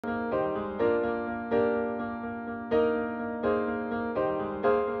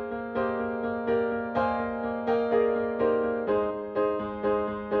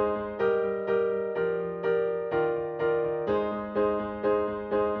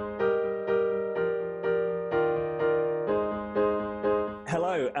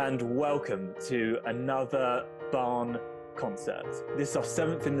and welcome to another Barn concert. This is our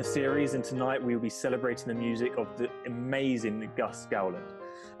 7th in the series, and tonight we will be celebrating the music of the amazing Gus Gowland.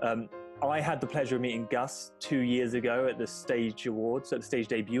 I had the pleasure of meeting Gus 2 years ago at the Stage Awards, at the Stage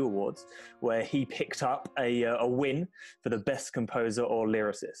Debut Awards, where he picked up a win for the Best Composer or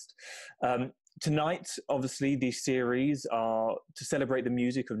Lyricist. Tonight, obviously, these series are to celebrate the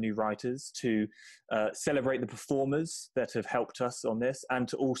music of new writers, to celebrate the performers that have helped us on this, and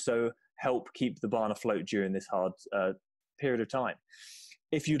to also help keep the barn afloat during this hard period of time.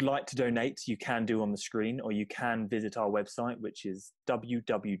 If you'd like to donate, you can do on the screen, or you can visit our website, which is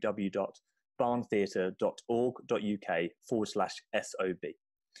www.barntheatre.org.uk/SOB.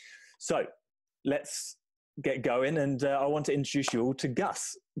 So let's get going, and I want to introduce you all to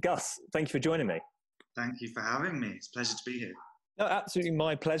Gus. Gus, thank you for joining me. Thank you for having me. It's a pleasure to be here. No, absolutely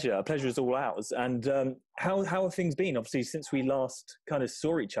my pleasure. A pleasure is all ours. And how have things been? Obviously, since we last kind of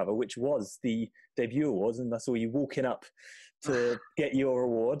saw each other, which was the debut awards, and I saw you walking up to get your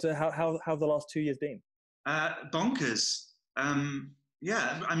award. How have the last 2 years been? Bonkers.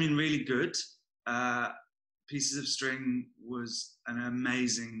 Yeah, I mean, really good. Pieces of String was an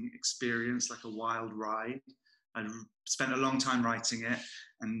amazing experience, like a wild ride. I spent a long time writing it,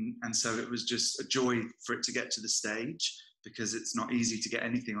 and so it was just a joy for it to get to the stage, because it's not easy to get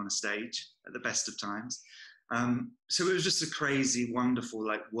anything on a stage at the best of times. So it was just a crazy, wonderful,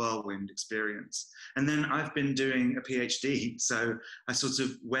 like whirlwind experience. And then I've been doing a PhD, so I sort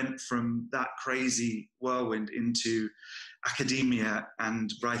of went from that crazy whirlwind into academia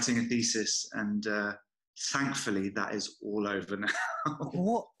and writing a thesis, and thankfully that is all over now.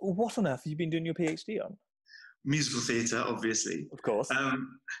 What on earth have you been doing your PhD on? Musical theatre, obviously. Of course.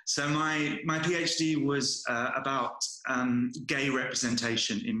 So my PhD was about gay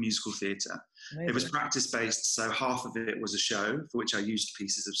representation in musical theatre. Amazing. It was practice-based, so half of it was a show for which I used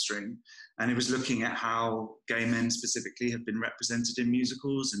Pieces of String, and it was looking at how gay men specifically have been represented in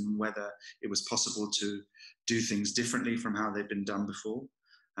musicals and whether it was possible to do things differently from how they've been done before.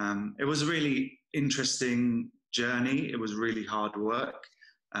 It was a really interesting journey. It was really hard work,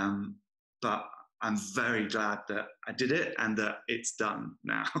 but I'm very glad that I did it and that it's done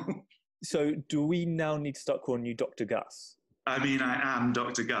now. So do we now need to start calling you Dr. Gus? I mean, I am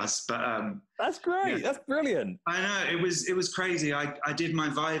Dr. Gus, but... That's great. Yeah. That's brilliant. I know. It was crazy. I did my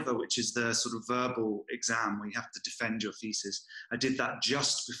Viva, which is the sort of verbal exam where you have to defend your thesis. I did that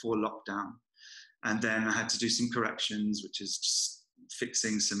just before lockdown. And then I had to do some corrections, which is just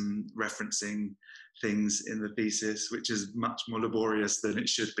fixing some referencing things in the thesis, which is much more laborious than it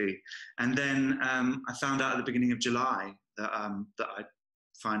should be. And then I found out at the beginning of July that I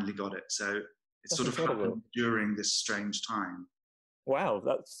finally got it. So it's sort of happened during this strange time. Wow,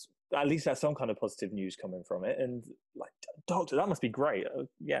 that's at least that's some kind of positive news coming from it. And like, doctor, that must be great.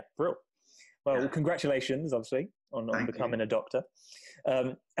 Yeah, brilliant. Well, congratulations, obviously, on becoming a doctor.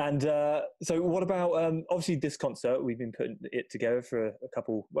 So what about, obviously this concert, we've been putting it together for a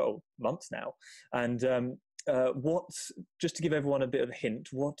couple, months now. And just to give everyone a bit of a hint,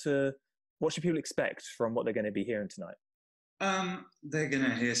 what should people expect from what they're going to be hearing tonight? They're going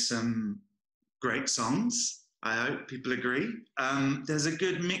to hear some great songs. I hope people agree. There's a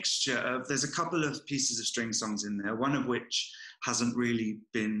good mixture there's a couple of Pieces of String songs in there, one of which hasn't really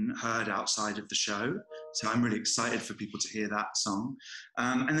been heard outside of the show. So I'm really excited for people to hear that song.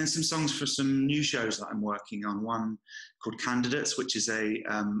 And then some songs for some new shows that I'm working on. One called Candidates, which is a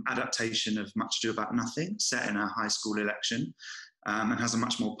adaptation of Much Ado About Nothing, set in a high school election, and has a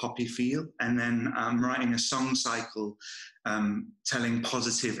much more poppy feel. And then I'm writing a song cycle telling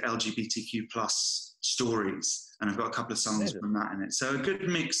positive LGBTQ+ stories. And I've got a couple of songs from that in it. So a good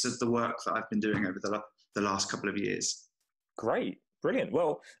mix of the work that I've been doing over the last couple of years. Great, brilliant.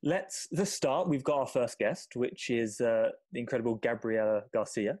 Well, let's start. We've got our first guest, which is the incredible Gabriela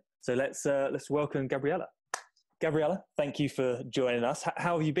García. So let's welcome Gabriela. Gabriela, thank you for joining us.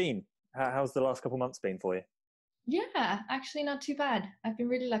 How have you been? How's the last couple of months been for you? Yeah, actually not too bad. I've been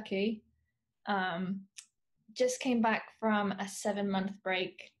really lucky. Just came back from a 7-month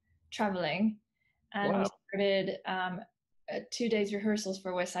break traveling, and we started 2 days rehearsals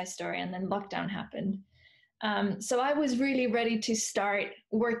for West Side Story, and then lockdown happened. So I was really ready to start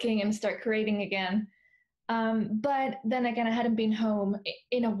working and start creating again. But then again, I hadn't been home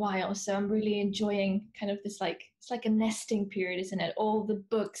in a while. So I'm really enjoying kind of this, it's like a nesting period, isn't it? All the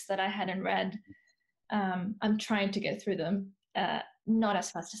books that I hadn't read, I'm trying to get through them. Not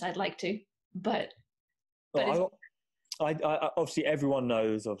as fast as I'd like to, but I obviously everyone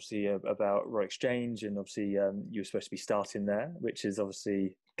knows about Royal Exchange, and obviously you were supposed to be starting there, which is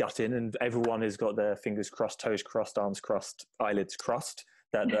obviously gutting, and everyone has got their fingers crossed, toes crossed, arms crossed, eyelids crossed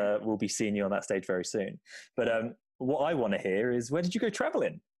that we'll be seeing you on that stage very soon. But what I want to hear is, where did you go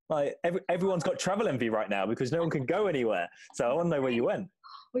traveling? Like everyone's got travel envy right now because no one can go anywhere. So I want to know where you went.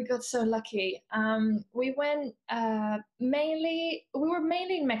 We got so lucky. We went we were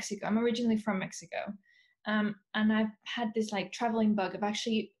mainly in Mexico. I'm originally from Mexico. And I've had this like traveling bug of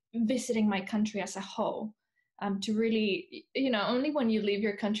actually visiting my country as a whole. To really, only when you leave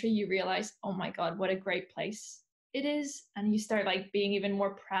your country, you realize, oh my God, what a great place it is. And you start like being even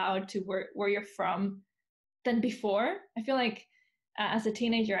more proud to where you're from than before. I feel like as a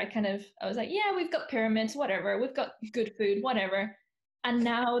teenager, I was like, yeah, we've got pyramids, whatever. We've got good food, whatever. And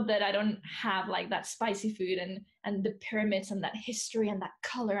now that I don't have like that spicy food and the pyramids and that history and that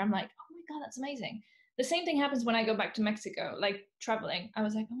color, I'm like, oh my God, that's amazing. The same thing happens when I go back to Mexico, like traveling. I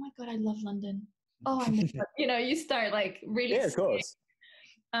was like, oh my God, I love London. Oh, I miss that. You start like really. Yeah, of course.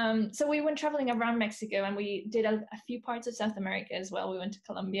 So we went traveling around Mexico, and we did a few parts of South America as well. We went to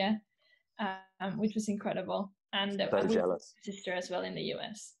Colombia, which was incredible. And So jealous. Sister as well in the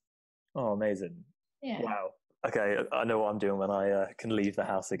US. Oh, amazing. Yeah. Wow. Okay, I know what I'm doing when I can leave the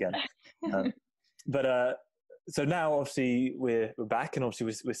house again. But so now obviously we're back, and obviously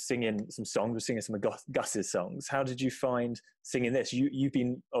we're singing some songs. We're singing some of Gus's songs. How did you find singing this? You've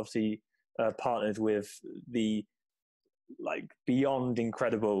been obviously partnered with the like beyond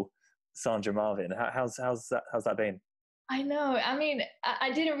incredible Sandra Marvin. How's that been? I know. I mean,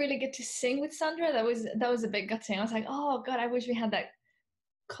 I didn't really get to sing with Sandra. That was a bit gutting. I was like, oh God, I wish we had that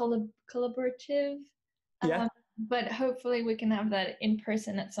collaborative. Yeah. But hopefully we can have that in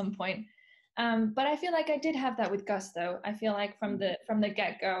person at some point. But I feel like I did have that with Gus, though. I feel like from the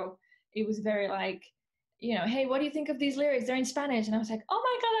get-go, it was very like, hey, what do you think of these lyrics? They're in Spanish. And I was like, oh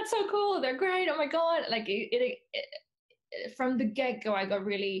my God, that's so cool. They're great. Oh my God. Like from the get-go, I got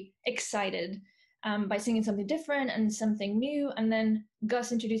really excited by singing something different and something new. And then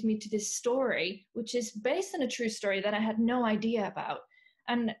Gus introduced me to this story, which is based on a true story that I had no idea about.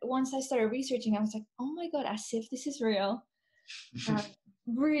 And once I started researching, I was like, oh my God, as if this is real.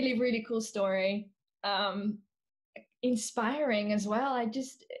 Really, really cool story. Inspiring as well. I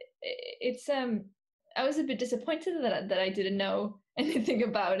was a bit disappointed that I didn't know anything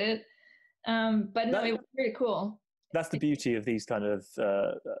about it. But no, it was really cool. That's the beauty of these kind of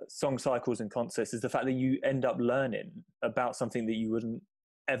song cycles and concerts, is the fact that you end up learning about something that you wouldn't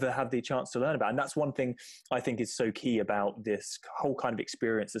ever have the chance to learn about. And that's one thing I think is so key about this whole kind of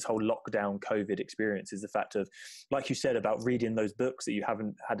experience, this whole lockdown COVID experience, is the fact of, like you said, about reading those books that you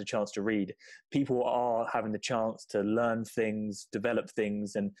haven't had a chance to read. People are having the chance to learn things, develop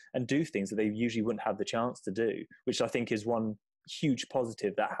things, and do things that they usually wouldn't have the chance to do, which I think is one huge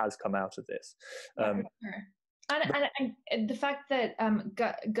positive that has come out of this. And the fact that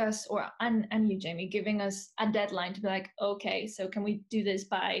Gus and you, Jamie, giving us a deadline to be like, okay, so can we do this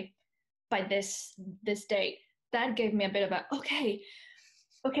by this date? That gave me a bit of a okay,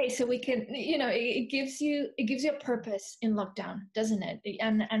 so we can, it gives you a purpose in lockdown, doesn't it?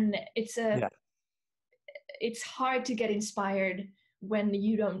 And it's hard to get inspired when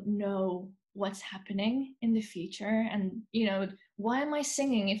you don't know what's happening in the future, and why am I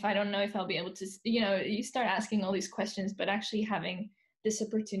singing if I don't know if I'll be able to, you start asking all these questions. But actually having this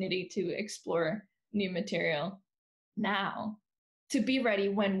opportunity to explore new material now, to be ready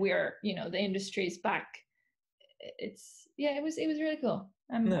when we're, the industry is back, it was really cool.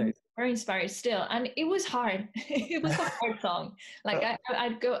 I'm very inspired still, and it was hard. It was a hard song. Like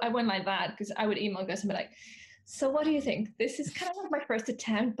I went like that because I would email Gus and be like, so what do you think? This is kind of like my first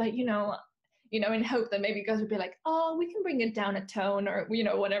attempt, but in hope that maybe Gus would be like, oh, we can bring it down a tone, or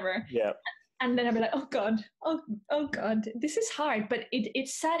whatever. Yeah. And then I'd be like, oh God, this is hard. But it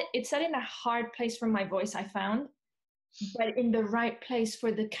sat in a hard place for my voice, I found, but in the right place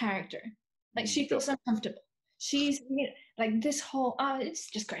for the character. Like she feels uncomfortable. She's like this whole, it's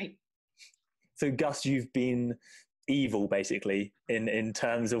just great. So Gus, you've been evil basically in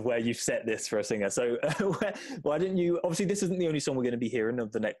terms of where you've set this for a singer. So why didn't you, obviously this isn't the only song we're going to be hearing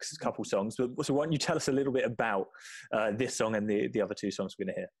of the next couple songs, but so why don't you tell us a little bit about this song and the other two songs we're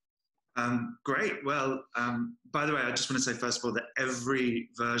going to hear? Great. Well, by the way, I just want to say first of all that every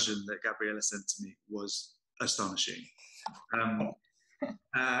version that Gabriela sent to me was astonishing. And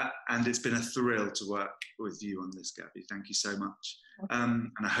it's been a thrill to work with you on this, Gabby. Thank you so much.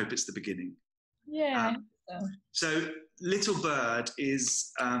 And I hope it's the beginning. Yeah. So Little Bird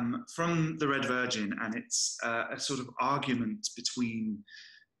is from the Red Virgin, and it's a sort of argument between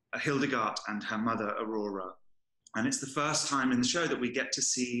Hildegard and her mother, Aurora. And it's the first time in the show that we get to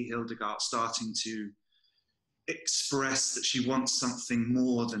see Hildegard starting to express that she wants something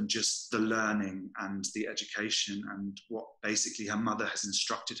more than just the learning and the education and what basically her mother has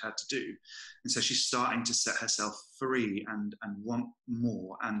instructed her to do. And so she's starting to set herself free and want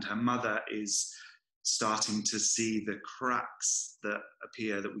more. And her mother is starting to see the cracks that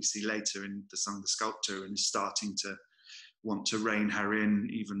appear that we see later in the song The Sculptor, and is starting to want to rein her in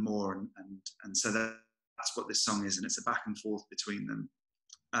even more. And so that's what this song is, and it's a back and forth between them.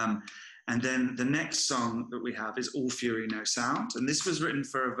 And then the next song that we have is All Fury, No Sound. And this was written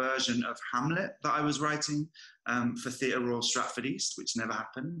for a version of Hamlet that I was writing for Theatre Royal Stratford East, which never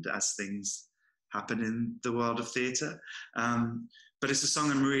happened, as things happen in the world of theatre. But it's a song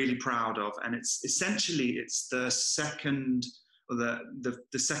I'm really proud of. And it's essentially, it's the second, or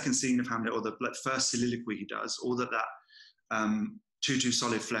the second scene of Hamlet, or the first soliloquy he does, all that too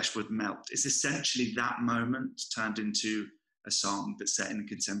solid flesh would melt. It's essentially that moment turned into a song but set in a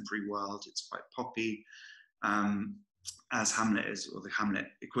contemporary world. It's quite poppy, as Hamlet is, or the Hamlet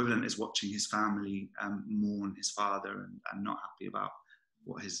equivalent is watching his family mourn his father and not happy about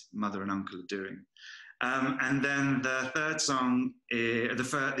what his mother and uncle are doing. And then the third song,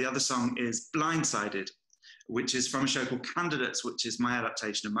 the other song is Blindsided, which is from a show called Candidates, which is my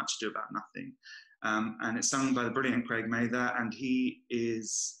adaptation of Much Ado About Nothing. And it's sung by the brilliant Craig Mather, and he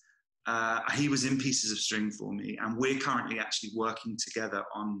was in Pieces of String for me, and we're currently actually working together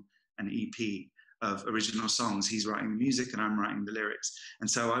on an EP of original songs. He's writing the music and I'm writing the lyrics. And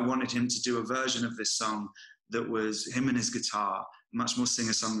so I wanted him to do a version of this song that was him and his guitar, much more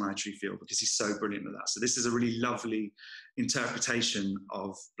singer-songwritery feel, because he's so brilliant at that. So this is a really lovely interpretation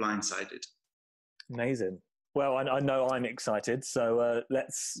of Blindsided. Amazing. Well, I know I'm excited, so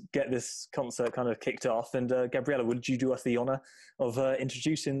let's get this concert kind of kicked off. And Gabriela, would you do us the honour of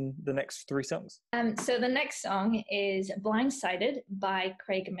introducing the next three songs? So the next song is Blindsided by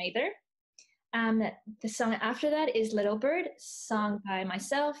Craig Mather. The song after that is Little Bird, sung by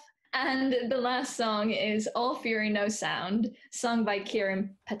myself. And the last song is All Fury, No Sound, sung by Kiran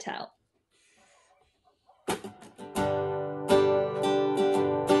Patel.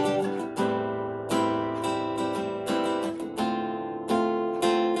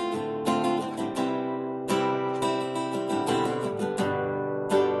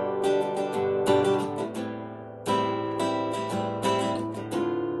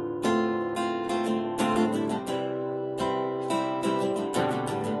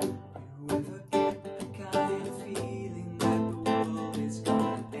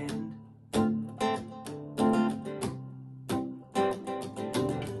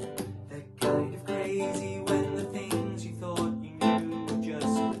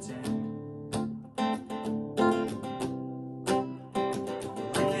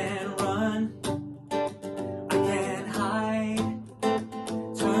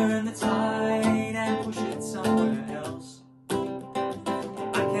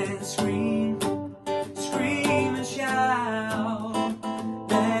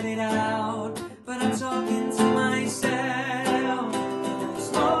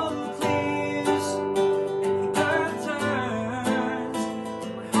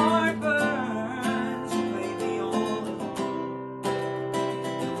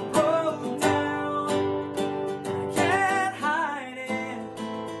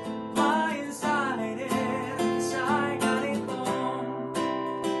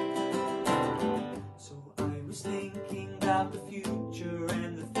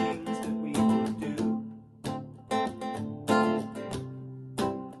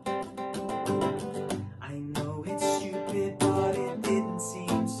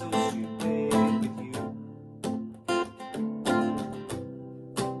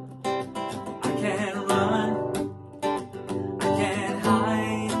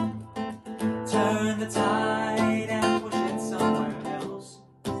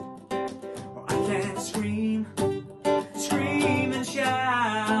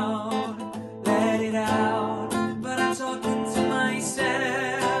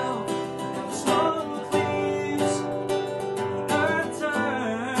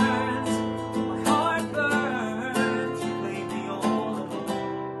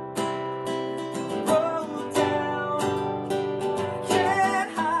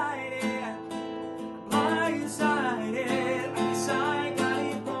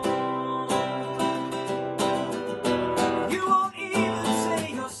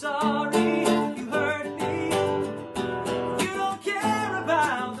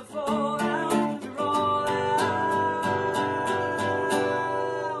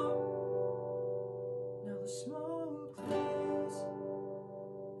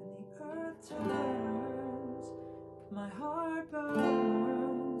 My heart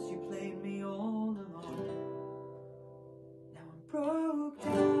burns, you played me all along. broke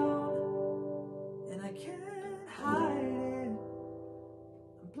down, and I can't hide it.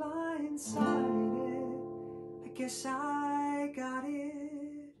 I'm blindsided. I guess I got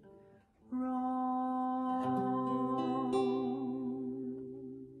it wrong.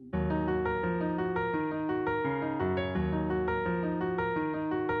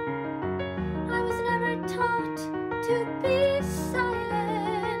 I was never taught to be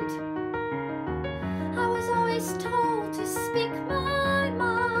silent. I was always told to speak my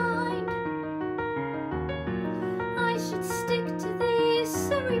mind. I should stick to the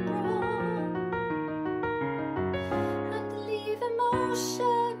cerebral and leave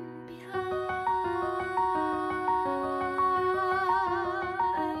emotion behind.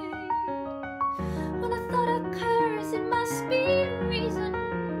 When a thought occurs, it must be reasoned.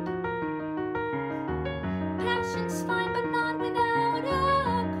 Passion's fine, but not without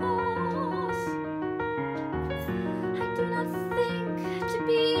a cause. I do not think to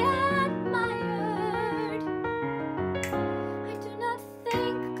be admired. I do not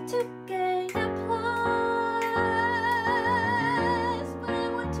think to gain applause. But I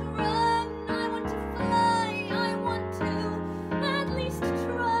want to run, I want to fly, I want to at least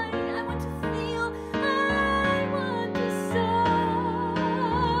try. I want to feel, I want to soar.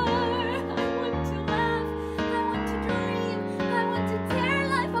 I want to laugh, I want to dream, I want to tear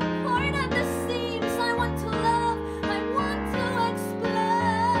life apart at the seams. I want to love, I want to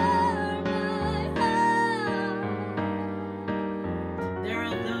explore my heart. There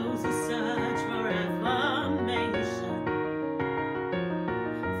are those who search for affirmation,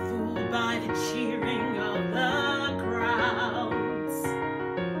 fooled by the cheering of the crowds.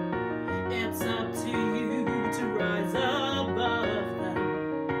 It's up to you to rise above them,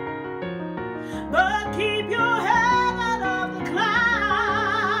 but keep your head out of the clouds.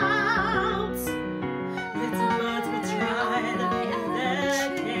 Little birds will try to leave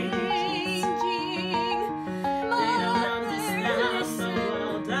their cages. They don't understand the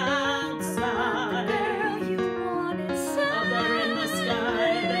world outside. Up there in the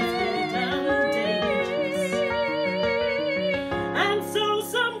sky, there's hidden dangers, and so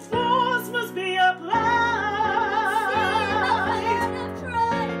some force must be applied. I've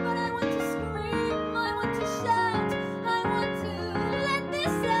tried, but I want to scream, I want to shout, I want to let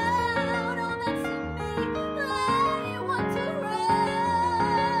this out, all that's in me. I want to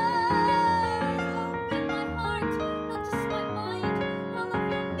open my heart, not just my mind. All of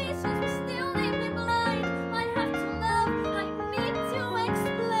your visions will still leave me blind. I have to love, I need to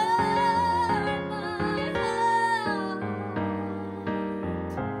explore my heart.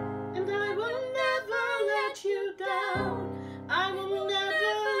 And I will never let you down. I will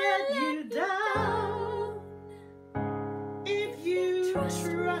never let you down. If you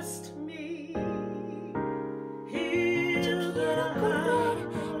trust me, heal the heart.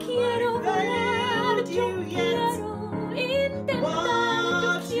 Quiero volar, I've yo you yet. quiero intentar, yo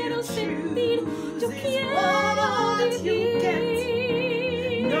What quiero you sentir, yo choose is quiero what you get.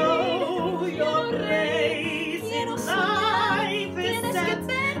 vivir. Know your Quiero reír, place in quiero soñar, life is tienes que set.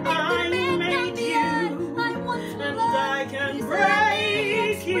 permitirme I made cambiar. you, I want to and love, I can please let me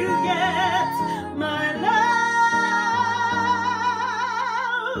break you yet, explore my love.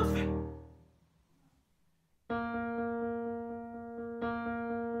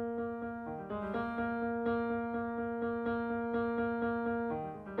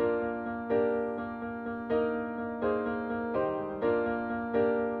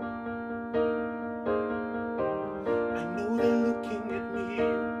 I know they're looking at me.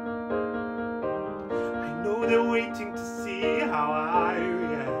 I know they're waiting to see how I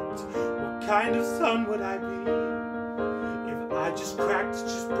react. What kind of son would I be if I just cracked,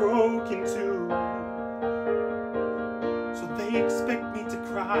 just broke in two? So they expect me to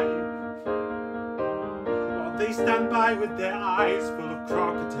cry while they stand by with their eyes full of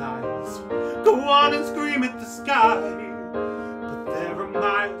crocodiles. Go on and scream at the sky, but there are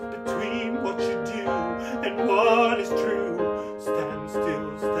miles between what you do and what is true. Stand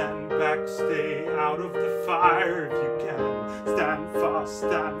still, stand back, stay out of the fire if you can. Stand fast,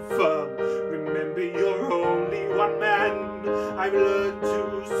 stand firm, remember you're only one man. I've learned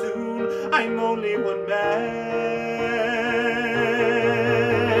too soon, I'm only one man.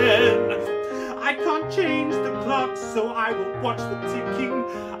 I can't change the clock, so I will watch the ticking.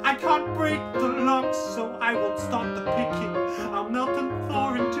 I can't break the lock, so I won't stop the picking. I'll melt and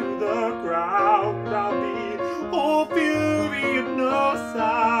thaw into the ground. I'll be all fury and no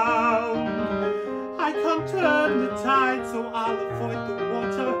sound. I can't turn the tide, so I'll avoid the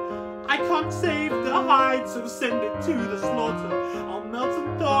water. I can't save the hide, so send it to the slaughter. I'll melt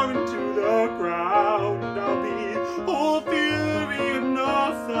and thaw into the ground. I'll be all fury and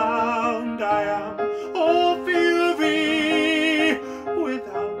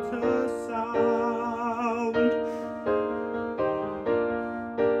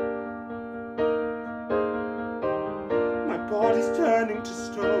to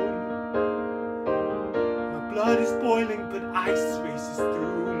stone. My blood is boiling, but ice races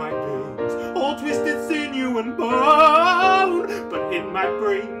through my veins, all twisted sinew and bone. But in my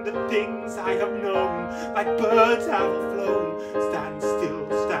brain, the things I have known, like birds have flown. Stand still,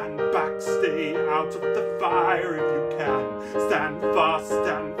 stand back, stay out of the fire if you can. Stand fast,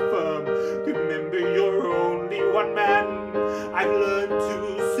 stand firm, remember you're only one man. I've learned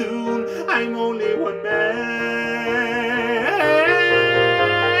too soon, I'm only one man.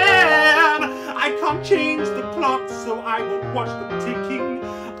 I can't change the clock, so I won't watch them ticking.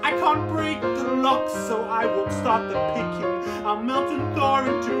 I can't break the lock, so I won't start the picking. I'll melt and thaw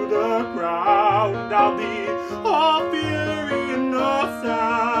into the ground. I'll be all fury and no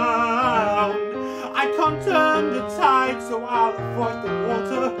sound. I can't turn the tide, so I'll avoid the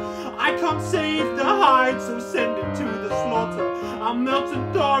water. I can't save the hide, so send it to the slaughter. I'll melt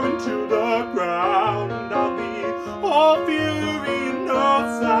and thaw into the ground. I'll be all fury and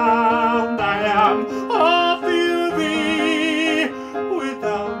no sound. I am all fury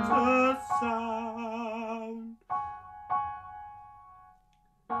without a sound.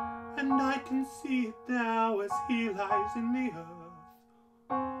 And I can see it now as he lies in the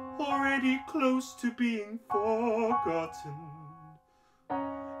earth, already close to being forgotten.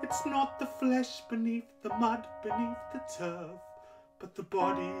 It's not the flesh beneath the mud, beneath the turf, but the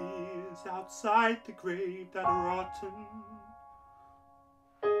body is outside the grave that are rotten.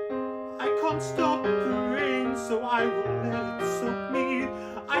 I can't stop the rain, so I will let it soak me.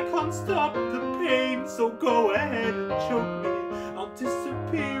 I can't stop the pain, so go ahead and choke me. I'll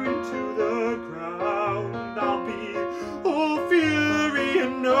disappear into the ground. I'll be all fury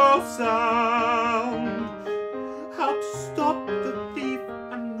and no sound. How to stop the thief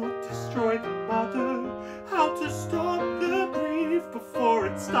and not destroy the mother? How to stop the grief before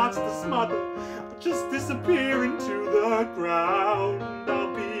it starts to smother? I'll just disappear into the ground.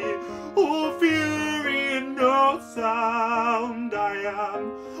 I'll be all fury and no sound. I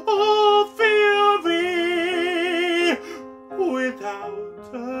am all fury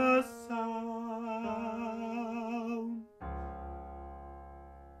without a sound.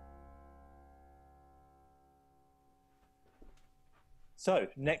 So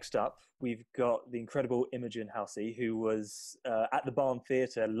next up, we've got the incredible Imogen Halsey, who was at the Barn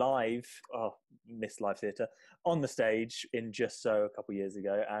Theatre live, Miss Live Theatre, on the stage in Just So a couple of years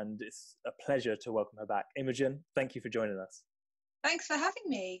ago, and it's a pleasure to welcome her back. Imogen, thank you for joining us. Thanks for having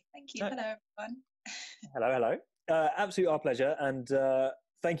me. Thank you. Hello, everyone. Hello. Absolutely our pleasure, and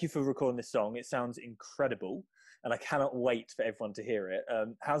thank you for recording this song. It sounds incredible, and I cannot wait for everyone to hear it.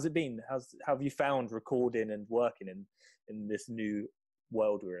 How's it been? How have you found recording and working in this new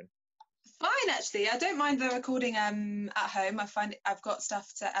world we're in? Fine, actually. I don't mind the recording at home. I find I've got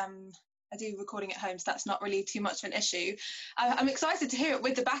stuff to I do recording at home, so that's not really too much of an issue. I'm excited to hear it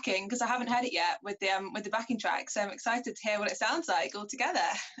with the backing because I haven't heard it yet with the backing track. So I'm excited to hear what it sounds like all together.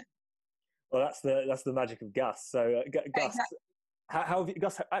 Well, that's the magic of Gus. So Gus, Exactly. how have you,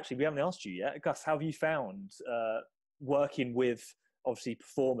 Gus? Actually, we haven't asked you yet. Gus, how have you found working with obviously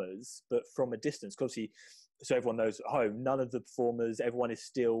performers, but from a distance? 'Cause obviously, so everyone knows at home, none of the performers, we're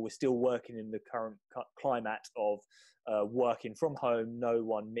still working in the current climate of working from home. No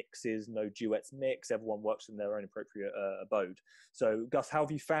one mixes, no duets mix. Everyone works in their own appropriate abode. So, Gus, how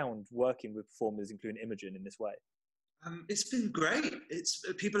have you found working with performers, including Imogen, in this way? It's been great.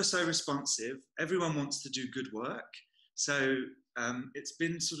 People are so responsive. Everyone wants to do good work. So it's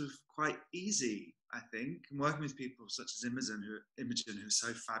been sort of quite easy, I think, and working with people such as Imogen, who are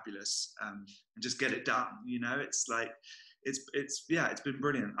so fabulous, and just get it done. You know, it's like, it's been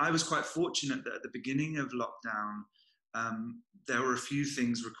brilliant. I was quite fortunate that at the beginning of lockdown, there were a few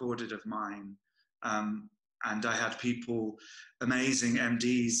things recorded of mine, and I had people, amazing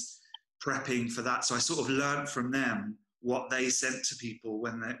MDs, prepping for that. So I sort of learned from them what they sent to people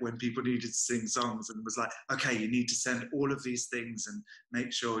when people needed to sing songs, and was like, okay, you need to send all of these things and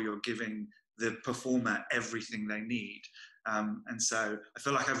make sure you're giving the performer everything they need. And so I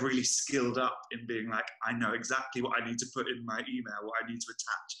feel like I've really skilled up in being like, I know exactly what I need to put in my email, what I need to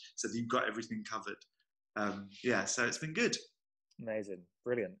attach, so that you've got everything covered. So it's been good. Amazing,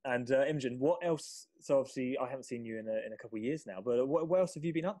 brilliant. And Imogen, what else? So obviously, I haven't seen you in a couple of years now, but what else have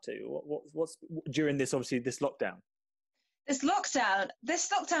you been up to? What's during this lockdown? This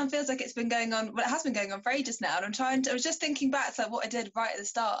lockdown feels like it's been going on. Well, it has been going on for ages now. And I was just thinking back to what I did right at the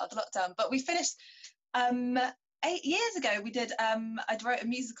start of the lockdown. But we finished 8 years ago. We did. I wrote a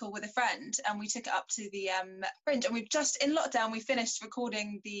musical with a friend, and we took it up to the Fringe. And we've just in lockdown we finished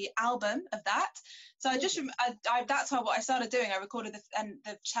recording the album of that. So I just that's what I started doing. I recorded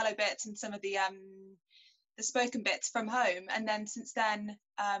the cello bits and some of the the spoken bits from home, and then since then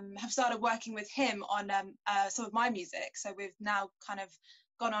have started working with him on some of my music. So we've now kind of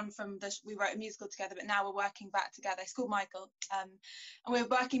gone on from we wrote a musical together, but now we're working back together. He's called Michael, and we're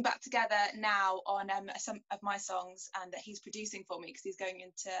working back together now on some of my songs, and that he's producing for me, because he's going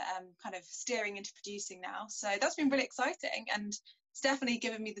into kind of steering into producing now. So that's been really exciting, and it's definitely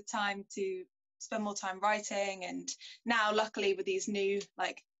given me the time to spend more time writing. And now, luckily, with these new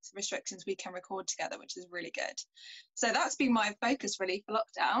restrictions, we can record together, which is really good. So that's been my focus really for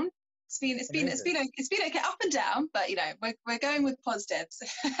lockdown. It's been okay, up and down, but you know, we're going with positives.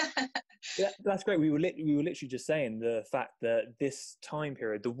 Yeah, that's great. We were literally just saying the fact that this time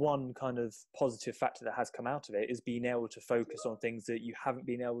period, the one kind of positive factor that has come out of it is being able to focus on things that you haven't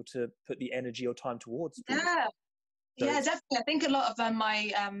been able to put the energy or time towards. Yeah, so yeah, definitely. I think a lot of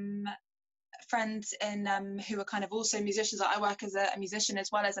my friends in who are kind of also musicians. I work as a musician as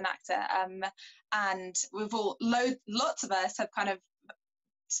well as an actor, and we've lots of us have kind of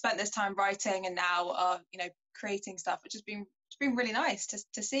spent this time writing, and now are, you know, creating stuff, which has been really nice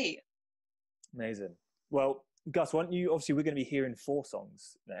to see. Amazing. Well, Gus, why don't you, obviously we're going to be hearing 4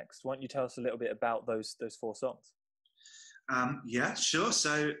 songs next. Why don't you tell us a little bit about those 4 songs? Yeah, sure.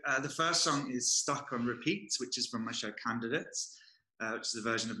 So the first song is Stuck on Repeat, which is from my show Candidates, which is a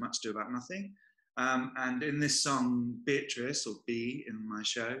version of Much Ado About Nothing. And in this song, Beatrice, or B in my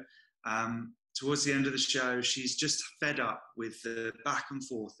show, towards the end of the show, she's just fed up with the back and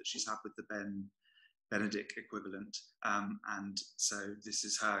forth that she's had with the Benedict equivalent. And so this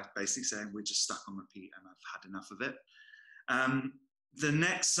is her basically saying, we're just stuck on repeat and I've had enough of it. The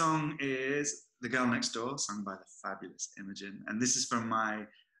next song is The Girl Next Door, sung by the fabulous Imogen. And this is from my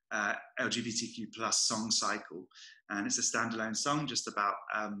LGBTQ plus song cycle. And it's a standalone song just about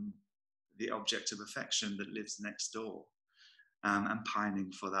the object of affection that lives next door, and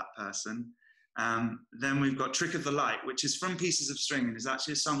pining for that person. Then we've got Trick of the Light, which is from Pieces of String, and is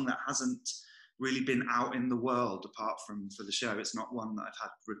actually a song that hasn't really been out in the world apart from for the show. It's not one that I've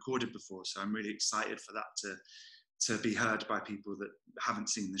had recorded before, so I'm really excited for that to be heard by people that haven't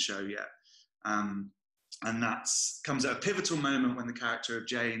seen the show yet. And that comes at a pivotal moment when the character of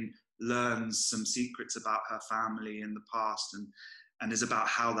Jane learns some secrets about her family in the past, and is about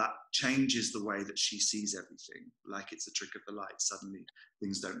how that changes the way that she sees everything. Like it's a trick of the light. Suddenly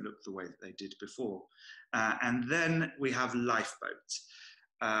things don't look the way that they did before. And then we have Lifeboat,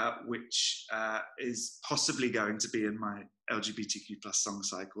 which is possibly going to be in my LGBTQ plus song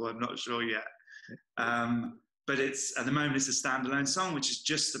cycle. I'm not sure yet. But it's, at the moment, it's a standalone song, which is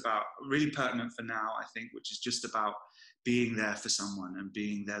just about, really pertinent for now, I think, which is just about being there for someone and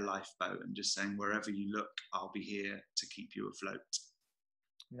being their lifeboat and just saying, wherever you look, I'll be here to keep you afloat.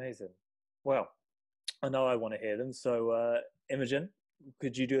 Amazing. Well, I know I want to hear them. So, Imogen,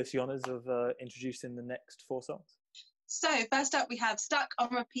 could you do us the honours of introducing the next 4 songs? So first up, we have Stuck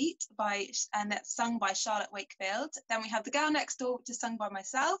on Repeat, and that's sung by Charlotte Wakefield. Then we have The Girl Next Door, which is sung by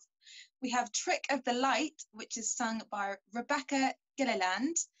myself. We have Trick of the Light, which is sung by Rebecca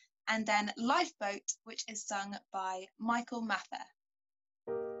Gilliland. And then Lifeboat, which is sung by Michael Mather.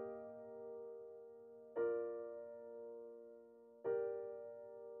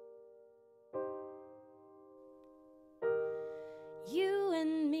 You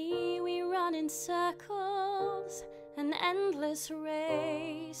and me, we run in circles, an endless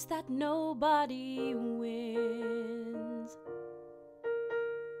race that nobody wins.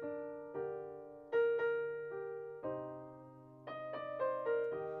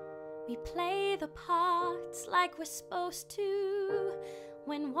 We play the parts like we're supposed to.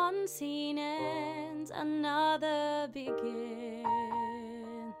 When one scene ends, another begins.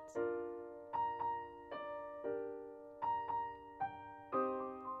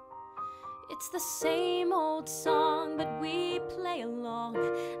 It's the same old song, but we play along,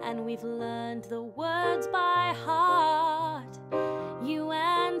 and we've learned the words by heart. You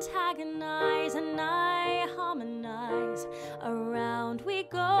antagonize and I harmonize. Around we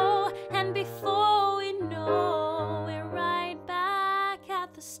go, and before we know, we're right back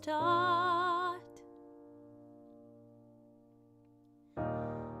at the start.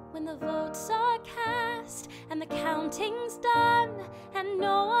 When the votes are cast and the counting's done, and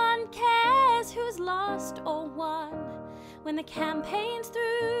no one cares who's lost or won. When the campaign's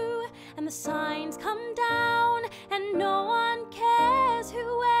through and the signs come down, and no one cares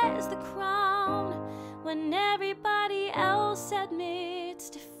who wears the crown. When everybody else admits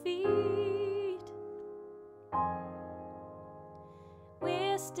defeat,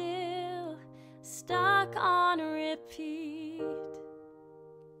 we're still stuck on repeat.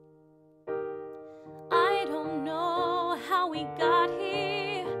 I don't know how we got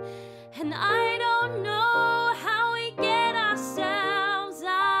here, and I don't know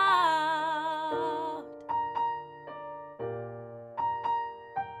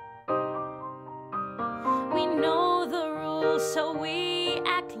so we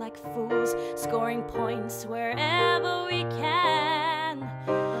act like fools, scoring points wherever we can.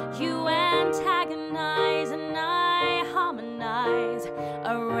 You antagonize and I harmonize.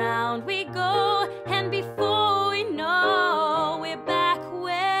 Around we go, and before we know, we're back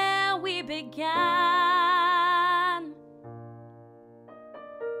where we began.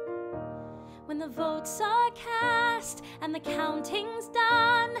 When the votes are cast and the counting's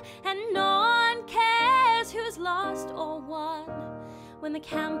done, and no one cares who's lost or won. When the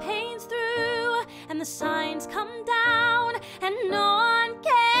campaign's through and the signs come down, and no one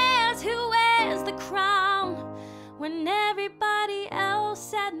cares who wears the crown. When everybody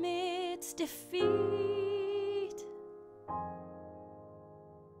else admits defeat,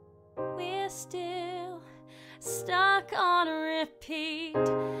 we're still stuck on repeat.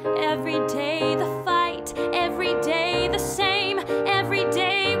 Every day the fight, every day the same. Every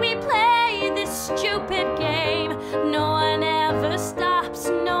day we play this stupid game. No one ever stops,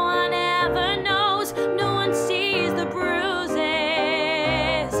 no one ever knows, no one sees the bruises.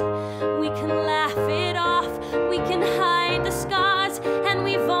 We can laugh it off, we can hide the scars, and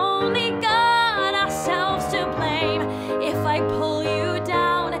we've only got ourselves to blame. If I pull you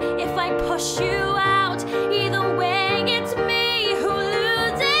down, if I push you out, either way it's me who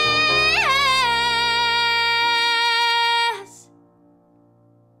loses.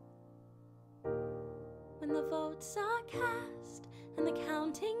 When the votes are cast and the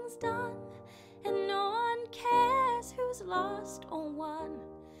counting's done, and no one cares who's lost or won.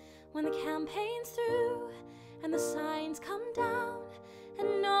 When the campaign's through and the signs come down,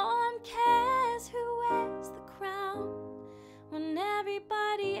 and no one cares who wears the crown. When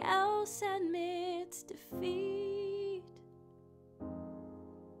everybody else admits defeat,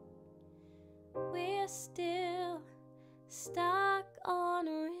 we're still stuck on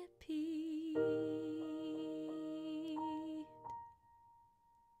repeat.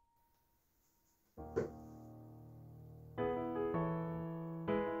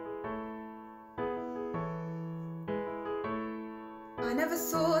 I never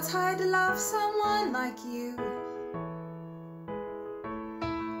thought I'd love someone like you.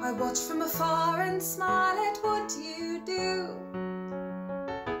 I watch from afar and smile at what you do.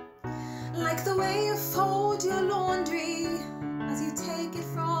 Like the way you fold your laundry as you take it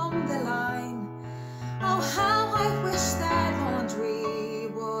from the line. Oh, how I wish that laundry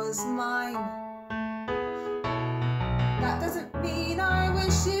was mine. That doesn't mean I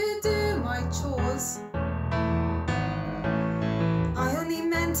wish you'd do my chores. I only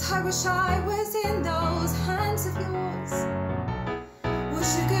meant I wish I was in those hands of yours.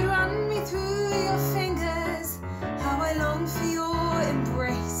 Wish you could run me through your fingers. How I long for your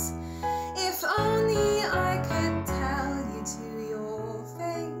embrace. If only I could tell you to your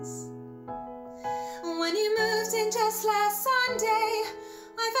face. When you moved in just last Sunday,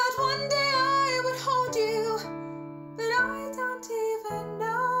 I thought one day I would hold you, but I don't even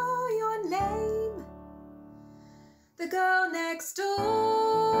know your name. The girl next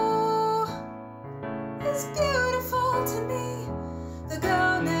door is beautiful to me. The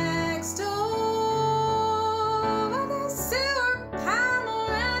girl next door, whether Sue, Pam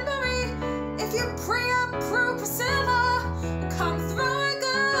or Anne-Marie. If you pre-approve Priscilla, come throw a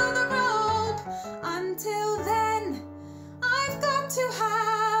girl the rope. Until then, I've got to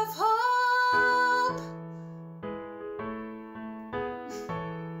have hope.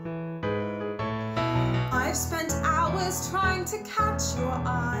 I've spent hours trying to catch your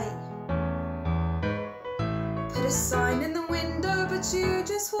eye. Put a sign in the window, but you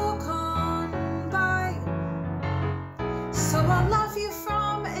just walk on by. So I'll love you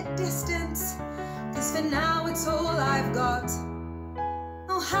from a distance, 'cause for now it's all I've got.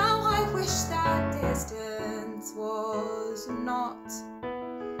 Oh, how I wish that distance was not.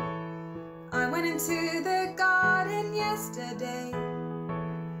 I went into the garden yesterday,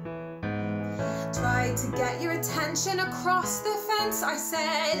 tried to get your attention across the fence. I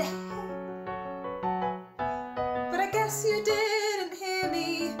said, hey, but I guess you didn't hear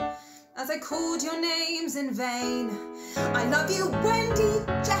me as I called your names in vain. I love you, Wendy,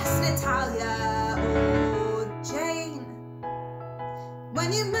 Jess, Natalia, or Jane.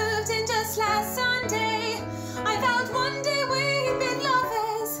 When you moved in just last Sunday, I thought one day we'd be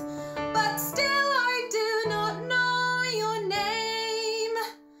lovers, but still I do not know your name.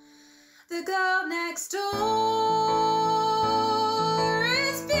 The girl next door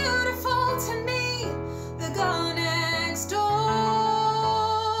is beautiful to me. The girl next door,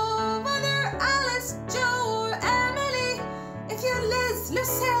 whether Alice, Joe or Emily. If you're Liz,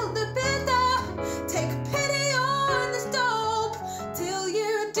 Lucille, the builder, take pity on this dope. Till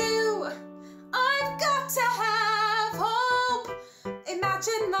you do, I've got to have hope.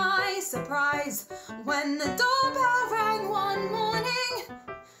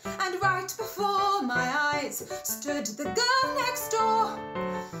 stood the girl next door.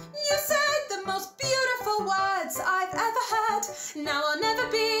 You said the most beautiful words I've ever heard. Now I'll never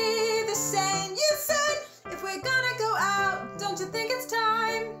be the same. You said, if we're gonna go out, don't you think it's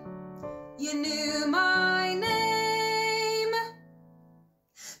time you knew my name?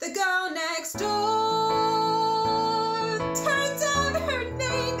 The girl next door. Turns out her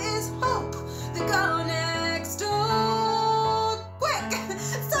name is Hope. The girl next door. Quick,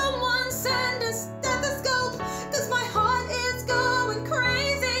 someone send a stethoscope, 'cause my heart is going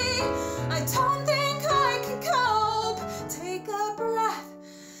crazy. I don't think I can cope. Take a breath.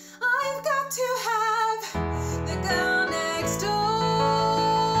 I've got to have the girl next door.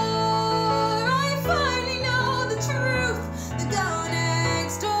 I finally know the truth. The girl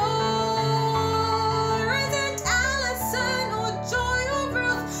next door isn't Allison or Joy or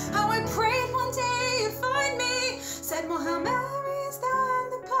Ruth. How I prayed one day you'd find me. Said more Hail Marys than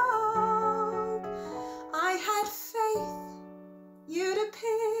the Pope. I had faith you'd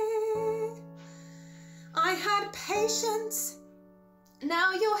appear. I had patience.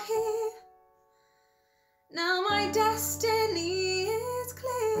 Now you're here. Now my destiny is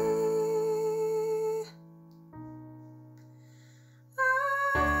clear.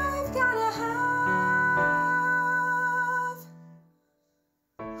 I've gotta have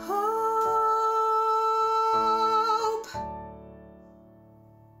hope.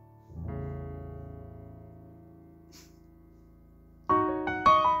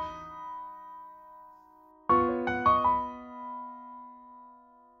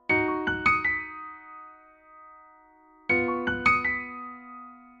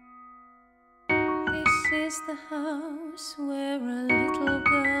 This is the house where a little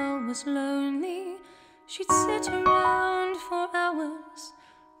girl was lonely. She'd sit around for hours,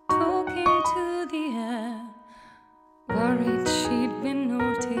 talking to the air, worried she'd been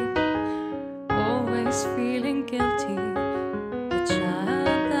naughty, always feeling guilty. The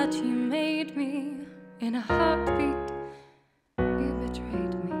child that you made me, in a heartbeat, you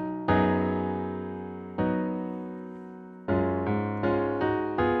betrayed me.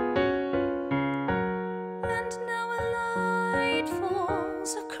 And now a light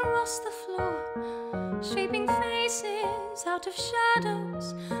falls across the floor, shaping faces out of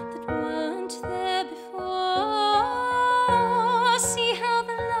shadows that weren't there before. See how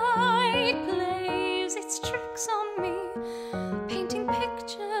the light plays its tricks on me, painting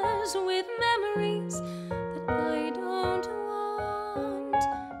pictures with memories that I don't want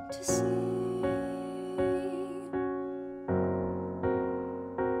to see.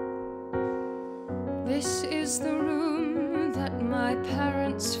 This is the room that my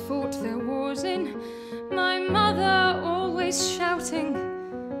parents fought their wars in. My mother always shouting,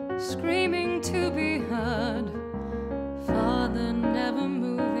 screaming to be heard. Father never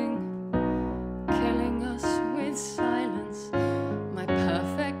moving, killing us with silence. My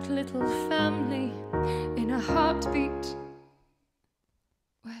perfect little family in a heartbeat.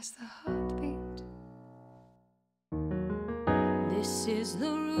 Where's the heartbeat? This is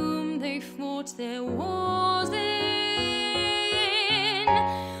the room they fought their wars in.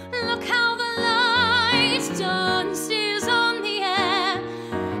 Look how the light dances on the air,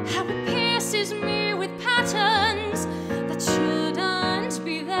 how it pierces me with patterns that shouldn't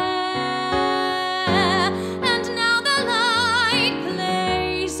be there. And now the light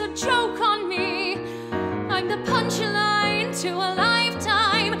plays a joke on me. I'm the punchline to a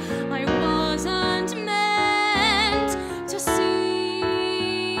lifetime I wasn't meant to see.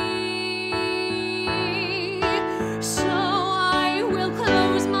 So I will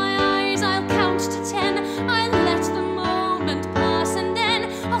close my eyes, I'll count to 10, I'll let the moment pass, and then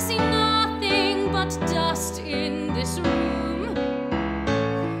I'll see nothing but dust in this room.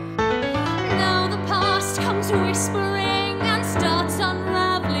 Now the past comes whispering and starts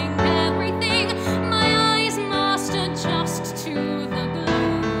unraveling everything. My eyes must adjust to the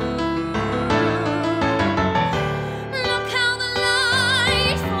gloom. Look how the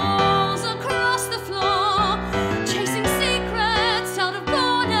light falls across the floor, chasing secrets out of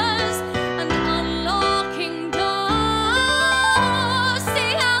corners and unlocking doors.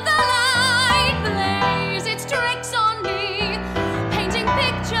 See how the light plays its tricks on me, painting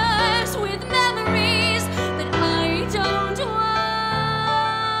pictures with memories that I don't want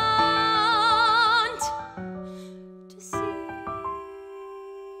to see.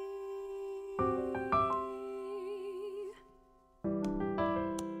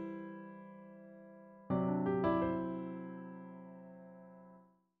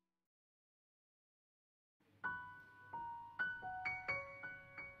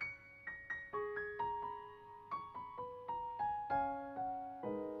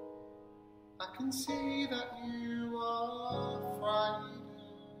 I can see that you are frightened.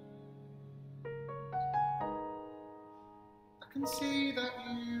 I can see that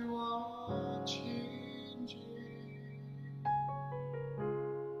you are changing.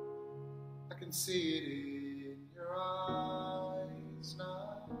 I can see it in your eyes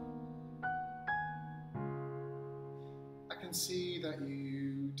now. I can see that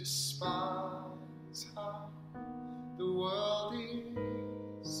you despise how the world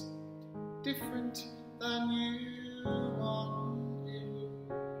is different than you want it,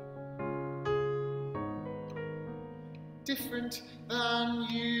 different than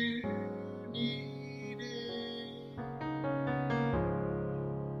you need it.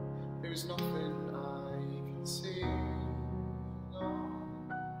 There's nothing I can say, no,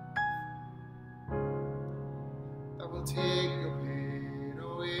 that will take your pain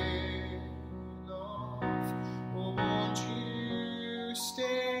away, love. Oh, won't you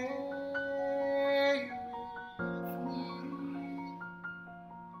stay with me?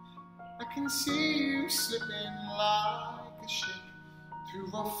 I can see you slipping like a ship through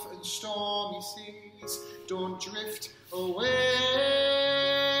rough and stormy seas. Don't drift away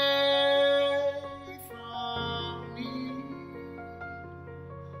from me.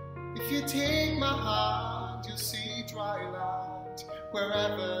 If you take my hand, you'll see dry land,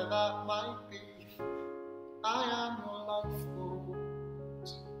 wherever that might be. I am your lifeboat.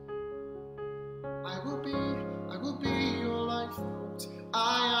 I will be your lifeboat.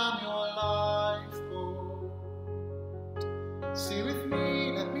 I am your lifeboat. Stay with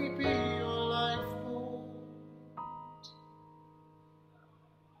me, let me be your lifeboat.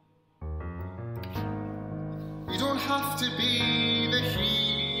 You don't have to be the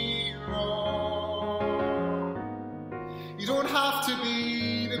hero. You don't have to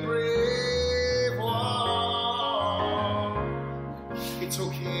be the brave one. It's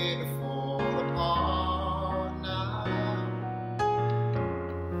okay to fall apart now.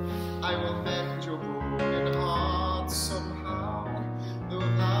 I will mend your broken heart somehow. The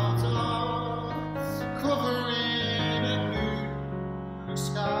clouds are covering a new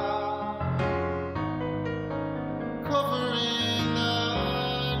sky, covering the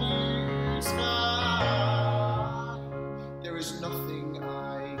new sky. There is nothing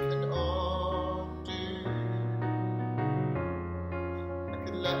I can undo. I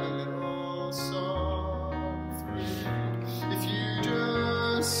can let a little song through if you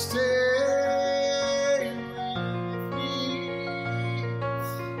just stay with me.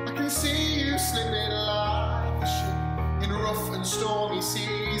 I can see you slipping like a ship in rough and stormy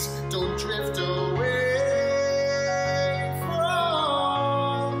seas. Don't drift away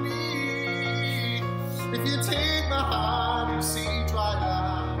from me. If you take my hand, you see dry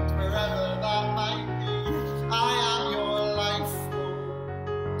land, wherever that might be. I am your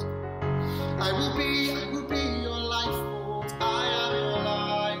lifeboat. I will be your lifeboat. I am your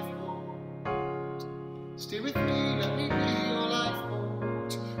lifeboat. Stay with me, let me be your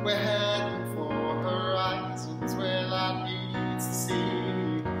lifeboat. We're heading for horizons where land meets the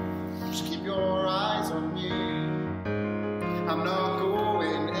sea. Just keep your eyes on me. I'm not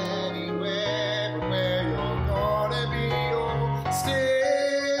going anywhere but where you're gonna be. Oh, stay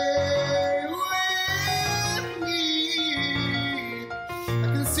with me. I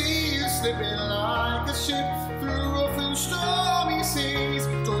can see you slipping like a ship through rough and stormy seas.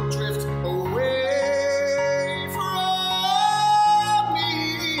 Don't drift away from me.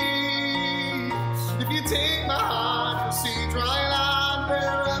 If you take my hand, you'll see dry land,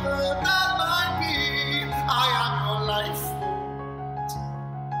 wherever that might be. I am your lifeboat.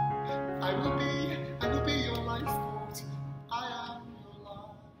 I will be your lifeboat. I am your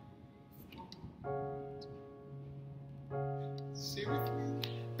lifeboat. Stay with me,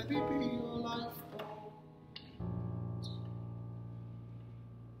 let me be your lifeboat.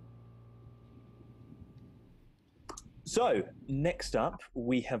 So, next up,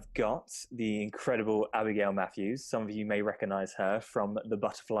 we have got the incredible Abigail Matthews. Some of you may recognise her from The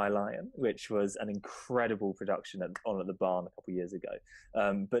Butterfly Lion, which was an incredible production on at the Barn a couple of years ago.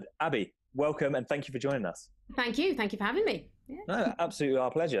 But Abby, welcome and thank you for joining us. Thank you for having me. Yeah. No, absolutely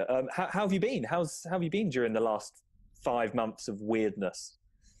our pleasure. How have you been? How have you been during the last 5 months of weirdness?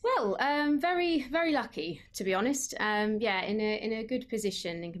 Well, very, very lucky, to be honest. Yeah, in a good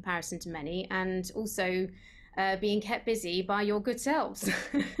position in comparison to many, and also being kept busy by your good selves,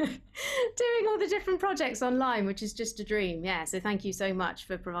 doing all the different projects online, which is just a dream. Yeah, so thank you so much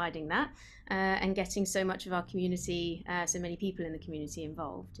for providing that and getting so much of our community, so many people in the community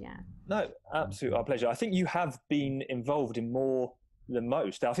involved. Yeah. No, absolutely our pleasure. I think you have been involved in more than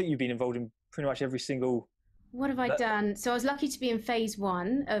most. I think you've been involved in pretty much every single What have I done? So I was lucky to be in phase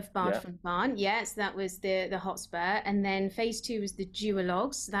 1 of Barn Yeah. from Barn. Yes, that was the hotspur, and then phase 2 was the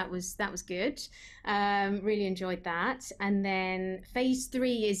duologues. That was good. Really enjoyed that. And then phase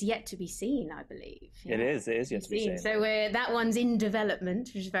 3 is yet to be seen, I believe. It is yet to be seen. So that one's in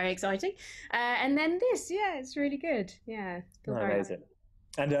development, which is very exciting. And then this, it's really good. Yeah, feel very Amazing.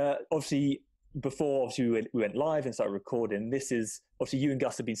 And obviously, before we went live and started recording, this is obviously you and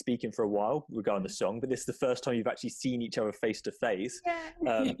Gus have been speaking for a while regarding the song, but this is the first time you've actually seen each other face to face,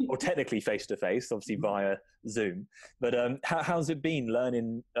 or technically face to face, obviously via Zoom. But how's it been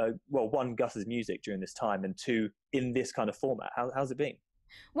learning? Well, one, Gus's music during this time, and two, in this kind of format. How's it been?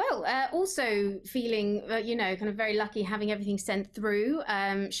 Well, also feeling, kind of very lucky having everything sent through.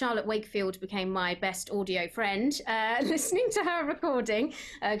 Charlotte Wakefield became my best audio friend, listening to her recording.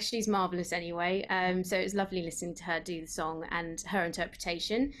 She's marvellous anyway. So it was lovely listening to her do the song and her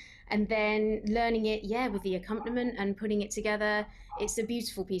interpretation. And then learning it, with the accompaniment and putting it together. It's a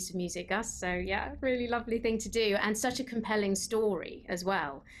beautiful piece of music, Gus. So really lovely thing to do. And such a compelling story as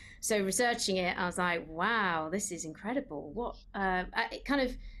well. So researching it, I was like, wow, this is incredible. What kind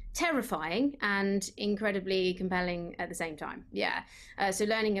of terrifying and incredibly compelling at the same time. So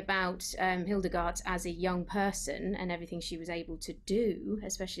learning about Hildegard as a young person and everything she was able to do,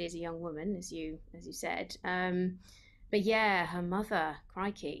 especially as a young woman, as you said. But her mother,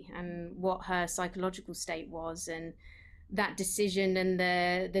 crikey, and what her psychological state was, and that decision and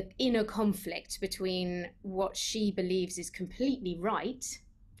the inner conflict between what she believes is completely right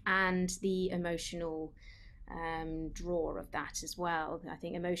and the emotional draw of that as well. I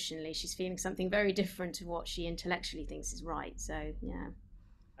think emotionally she's feeling something very different to what she intellectually thinks is right. So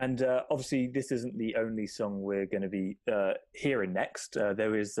And obviously this isn't the only song we're going to be hearing next.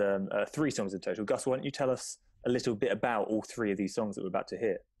 There is 3 songs in total. Gus, why don't you tell us a little bit about all 3 of these songs that we're about to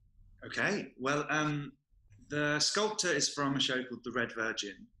hear? Okay, well, the sculptor is from a show called The Red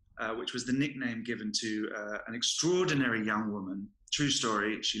Virgin, which was the nickname given to an extraordinary young woman. True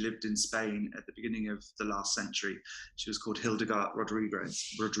story, she lived in Spain at the beginning of the last century. She was called Hildegard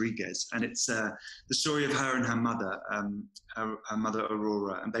Rodriguez, and it's the story of her and her mother, her mother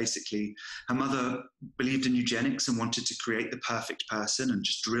Aurora. And basically, her mother believed in eugenics and wanted to create the perfect person and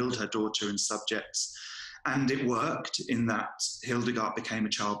just drilled her daughter in subjects. And it worked in that Hildegard became a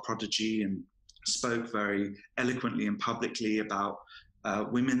child prodigy and spoke very eloquently and publicly about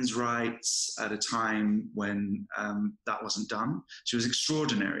women's rights at a time when that wasn't done. She was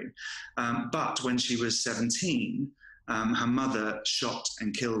extraordinary. But when she was 17, her mother shot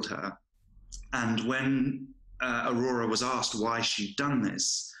and killed her. And when Aurora was asked why she'd done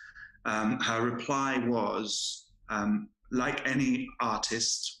this, her reply was, like any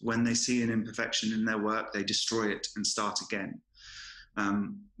artist, when they see an imperfection in their work, they destroy it and start again.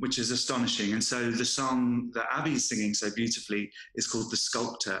 Which is astonishing. And so the song that Abby's singing so beautifully is called The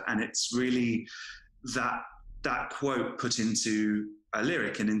Sculptor, and it's really that quote put into a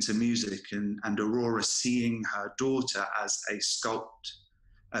lyric and into music, and Aurora seeing her daughter as a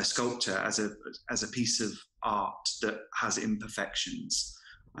sculptor, as a piece of art that has imperfections.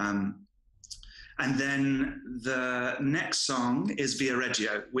 And then the next song is Via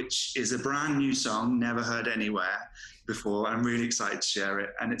Reggio, which is a brand new song, never heard anywhere before. I'm really excited to share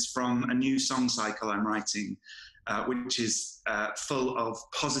it. And it's from a new song cycle I'm writing, which is full of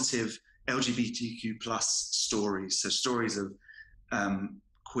positive LGBTQ+ stories. So stories of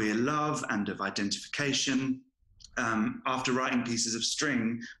queer love and of identification. After writing Pieces of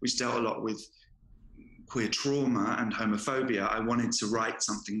String, which dealt a lot with queer trauma and homophobia, I wanted to write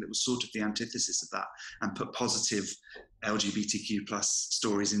something that was sort of the antithesis of that and put positive LGBTQ+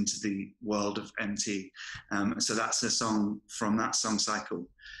 stories into the world of MT. So that's a song from that song cycle.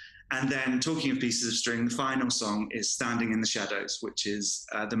 And then talking of Pieces of String, the final song is Standing in the Shadows, which is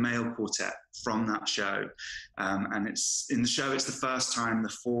the male quartet from that show. And it's in the show, it's the first time the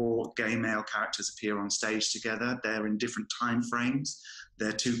 4 gay male characters appear on stage together. They're in different time frames.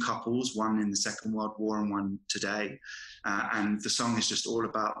 They're 2 couples, one in the Second World War and one today. And the song is just all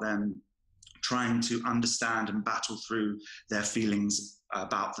about them trying to understand and battle through their feelings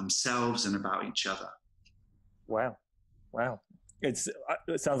about themselves and about each other. Wow. It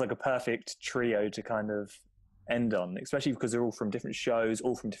sounds like a perfect trio to kind of end on, especially because they're all from different shows,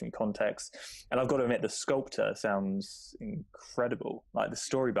 all from different contexts. And I've got to admit, The Sculptor sounds incredible. Like, the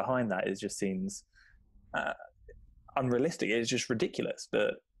story behind that just seems unrealistic. It's just ridiculous,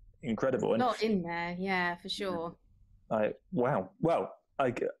 but incredible. And not in there, for sure. Wow. Well,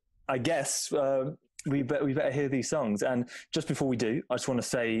 I guess we better hear these songs. And just before we do, I just want to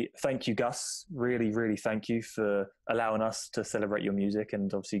say thank you, Gus. Really, really thank you for allowing us to celebrate your music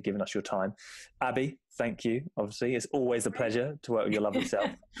and obviously giving us your time. Abby, thank you. Obviously, it's always a pleasure to work with your lovely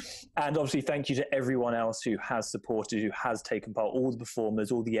self. And obviously, thank you to everyone else who has supported, who has taken part, all the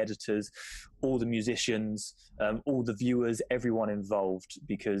performers, all the editors, all the musicians, all the viewers, everyone involved,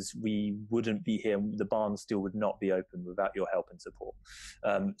 because we wouldn't be here, the barn still would not be open without your help and support.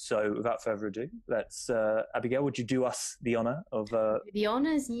 So without further ado, let's, Abigail, would you do us the honour of... The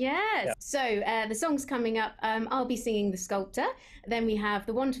honours, yes. Yeah. So the songs coming up, I'll be singing The Sculptor. Then we have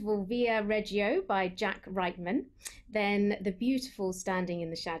the wonderful Via Reggio by Jack Reitman. Then the beautiful Standing in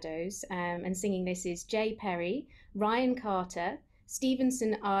the Shadows. And singing this is Jay Perry, Ryan Carter,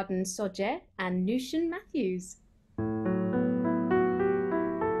 Stephenson Ardern-Sodje, and Newtion Matthews.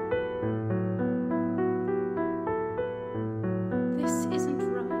 This isn't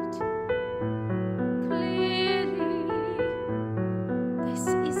right. Clearly, this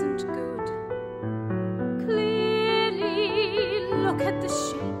isn't good. Clearly, look at the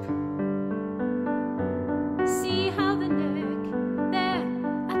shape. See how the neck there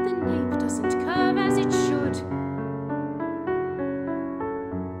at the nape doesn't curve as it should.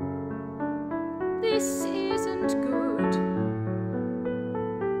 This isn't good.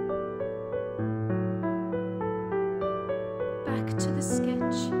 Back to the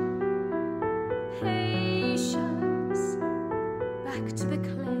sketch. Patience. Back to the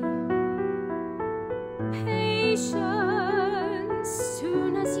clay. Patience.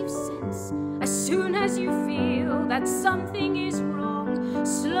 Soon as you sense, as soon as you feel that something is wrong,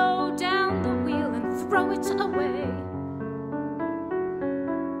 slow down the wheel and throw it away.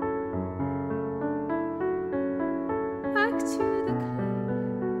 Back to the clay.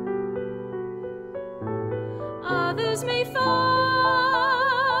 Others may find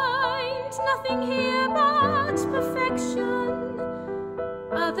nothing here but perfection.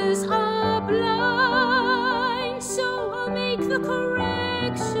 Others are blind, so I'll make the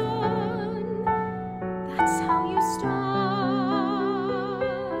correction. That's how you start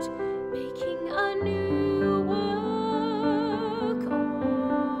making a new work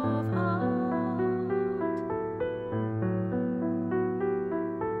of art.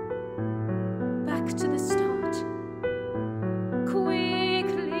 Back to the start.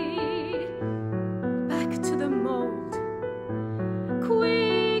 Quickly, back to the mold.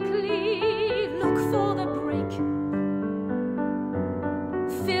 Quickly, look for the break.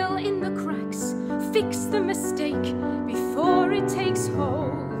 Fill in the cracks, fix the mistake before it takes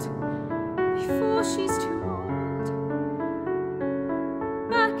hold, before she's too old.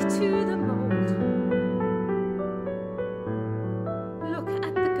 Back to the mold. Look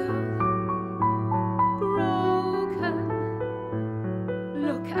at the girl, broken.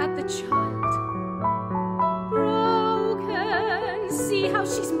 Look at the child, broken. See how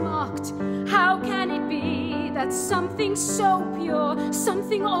she's marked. How can it be that something so pure,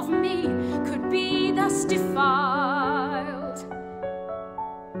 something of me, could be thus defiled?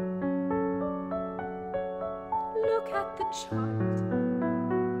 Look at the child.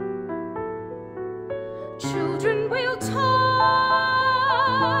 Children will tire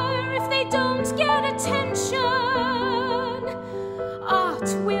if they don't get attention.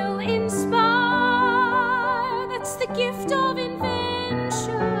 Art will inspire, that's the gift of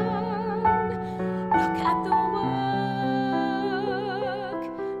invention. Look at the work,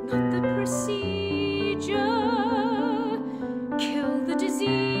 not the procedure. Kill the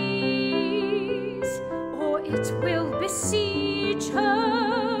disease, or it will besiege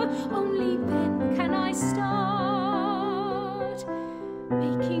her. Only then can I start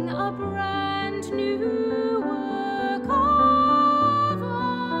making a brand new work of art.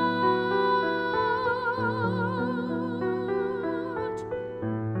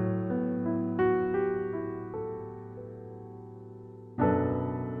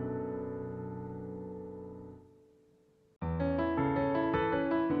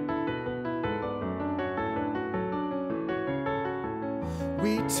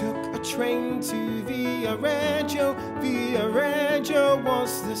 We took a train to Via Reggio. Via Reggio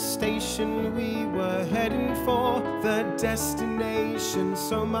was the station we were heading for. The destination,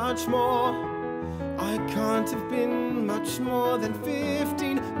 so much more. I can't have been much more than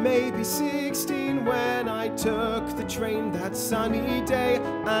 15, maybe 16, when I took the train that sunny day.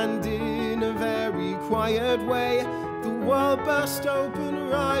 And in a very quiet way, the world burst open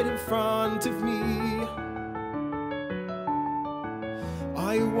right in front of me.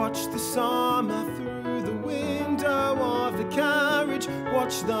 I watched the summer through the window of the carriage,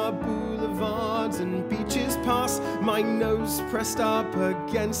 watched the boulevards and beaches pass, my nose pressed up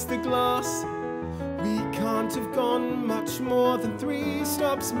against the glass. We can't have gone much more than 3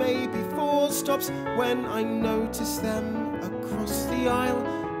 stops, maybe 4 stops, when I noticed them across the aisle.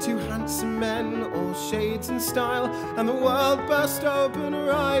 2 handsome men, all shades and style, and the world burst open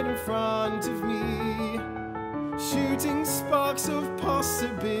right in front of me, shooting sparks of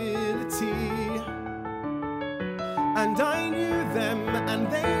possibility. And I knew them and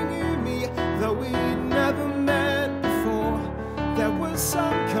they knew me, though we'd never met before. There was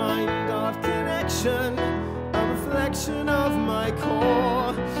some kind of connection, a reflection of my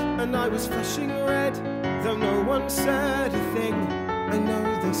core. And I was flushing red, though no one said a thing. I know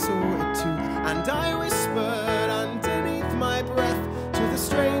they saw it too. And I whispered underneath my breath to the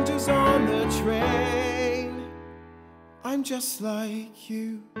strangers on the train, I'm just like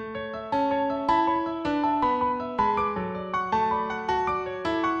you.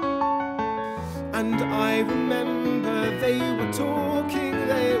 And I remember they were talking,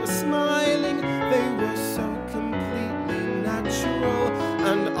 they were smiling, they were so completely natural.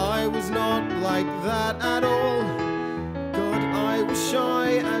 And I was not like that at all. God, I was shy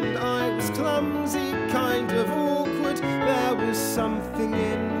and I was clumsy, kind of awkward. There was something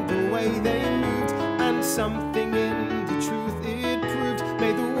in the way they moved, and something in the truth it proved,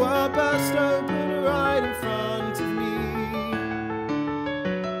 made the world burst open right in front of me.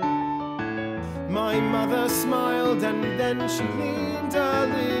 My mother smiled and then she leaned a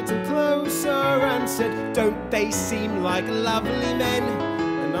little closer and said, don't they seem like lovely men?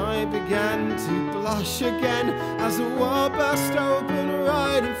 And I began to blush again as the world burst open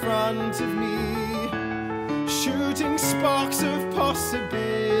right in front of me, shooting sparks of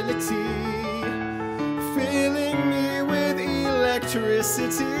possibility, filling me with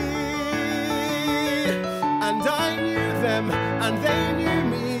electricity. And I knew them and they knew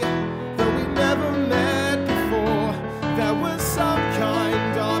me, though we never met before. There was some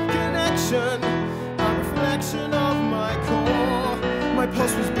kind of connection, a reflection of my core. My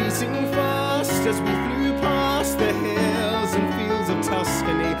pulse was beating fast as we flew past the hills and fields of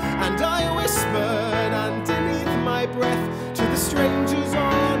Tuscany. And I whispered underneath my breath to the strangers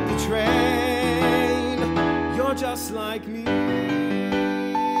on the train, you're just like me.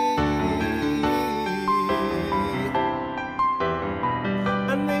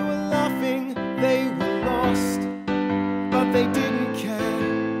 And they were laughing, they were lost, but they didn't care.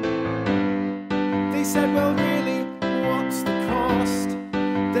 They said, well really, what's the cost?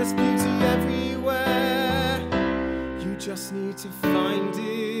 There's beauty everywhere, you just need to find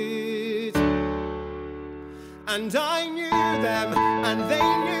it. And I knew them and they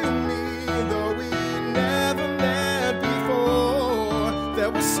knew me, though we never met before.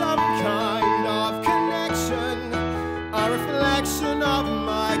 There was some kind of connection, a reflection of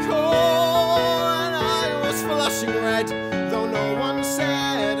my core. And I was flushing red, though no one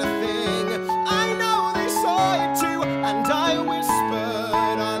said a thing. I know they saw it too, and I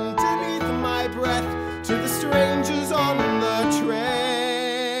whispered underneath my breath to the strangers on the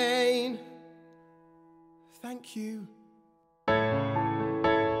train, thank you.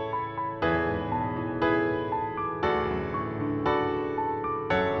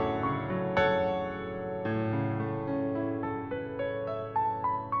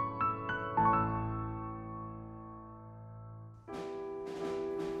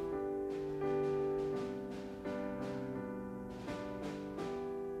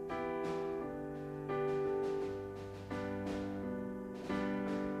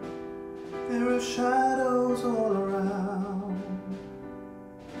 There are shadows all around,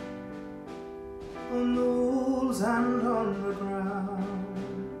 on the walls and on the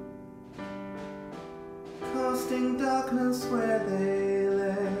ground, casting darkness where they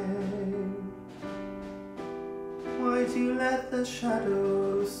lay. Why do you let the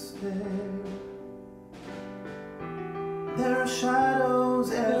shadows stay? There are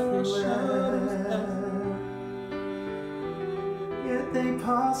shadows everywhere, yet they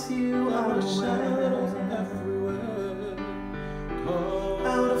pass you unaware,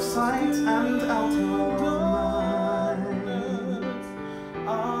 out of sight and out of mind. You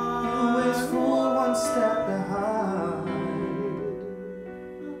always fall one step behind.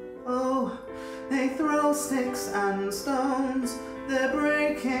 Oh, they throw sticks and stones, they're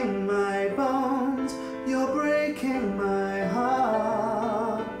breaking my bones, you're breaking my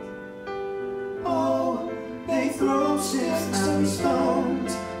heart. Oh, they throw sticks and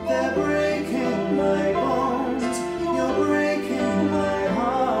stones, they're breaking my bones, you're breaking my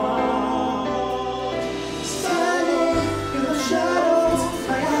heart.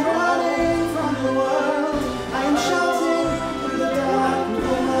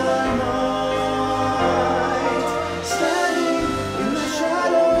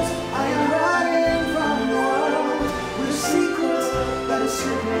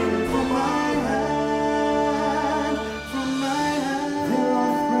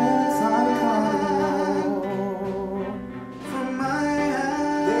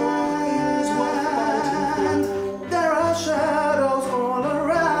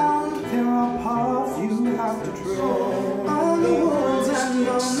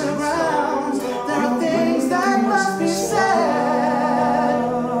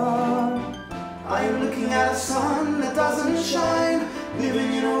 at a sun that doesn't shine,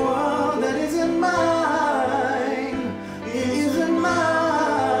 living in a world that isn't mine. It isn't mine.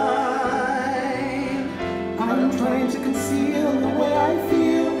 I'm trying to conceal the way I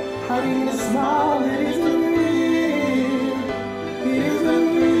feel, hiding a smile that isn't real. It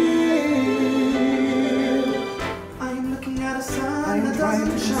isn't real. I'm looking at a sun that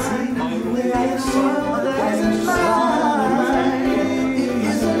doesn't shine, living in a world that isn't mine. It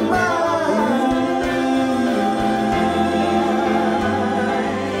isn't mine.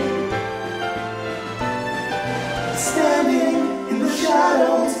 Standing in the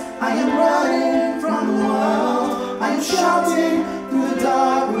shadows, I am running from the world. I am shouting through the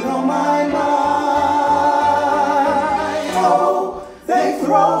dark with all my might. Oh, they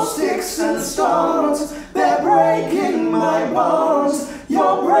throw sticks and stones, they're breaking my bones.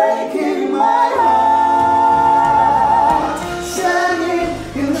 You're breaking my heart. Standing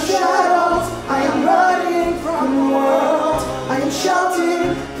in the shadows, I am running from the world. I am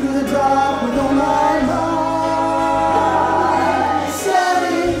shouting through the dark with all my might.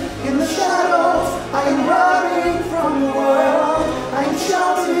 I am running from the world. I am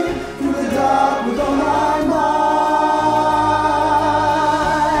shouting through the dark with all my might.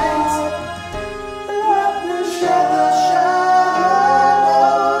 Let the shadows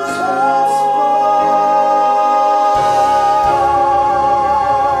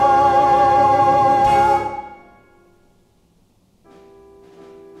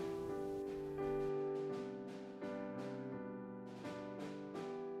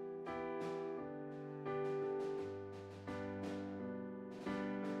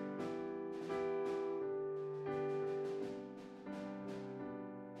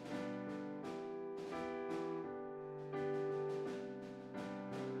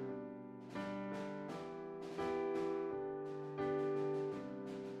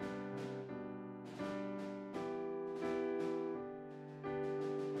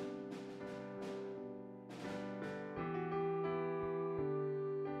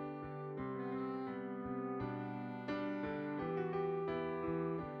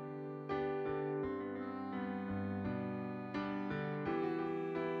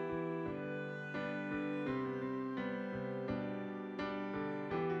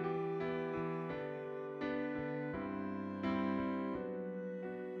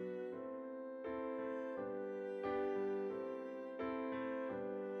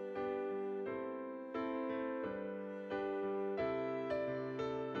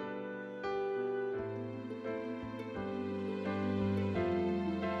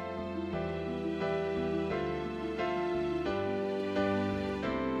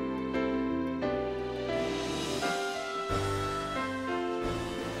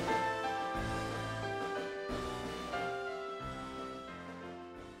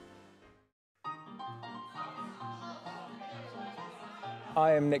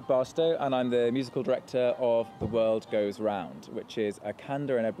I am Nick Barstow and I'm the musical director of The World Goes Round, which is a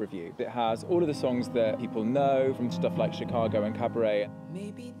Candor and Ebb review. It has all of the songs that people know from stuff like Chicago and Cabaret.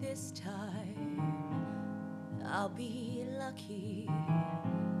 Maybe this time I'll be lucky.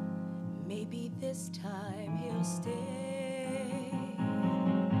 Maybe this time he'll stay.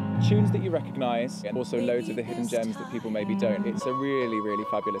 Tunes that you recognise and also loads of the hidden gems that people maybe don't. It's a really, really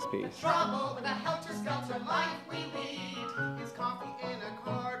fabulous piece. Trouble with a helter-skelter life we lead is coffee in a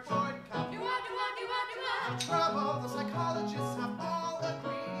cardboard cup. Trouble, the psychologists have all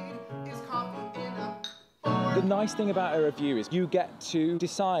agreed, is coffee in a board. The nice thing about a review is you get to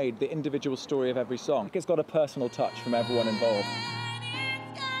decide the individual story of every song. It's got a personal touch from everyone involved.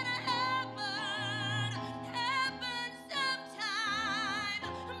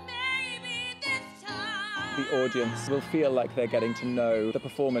 The audience will feel like they're getting to know the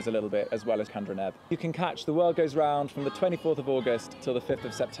performers a little bit, as well as Candor and Ebb. You can catch The World Goes Round from the 24th of August till the 5th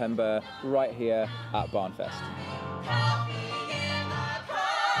of September, right here at Barnfest.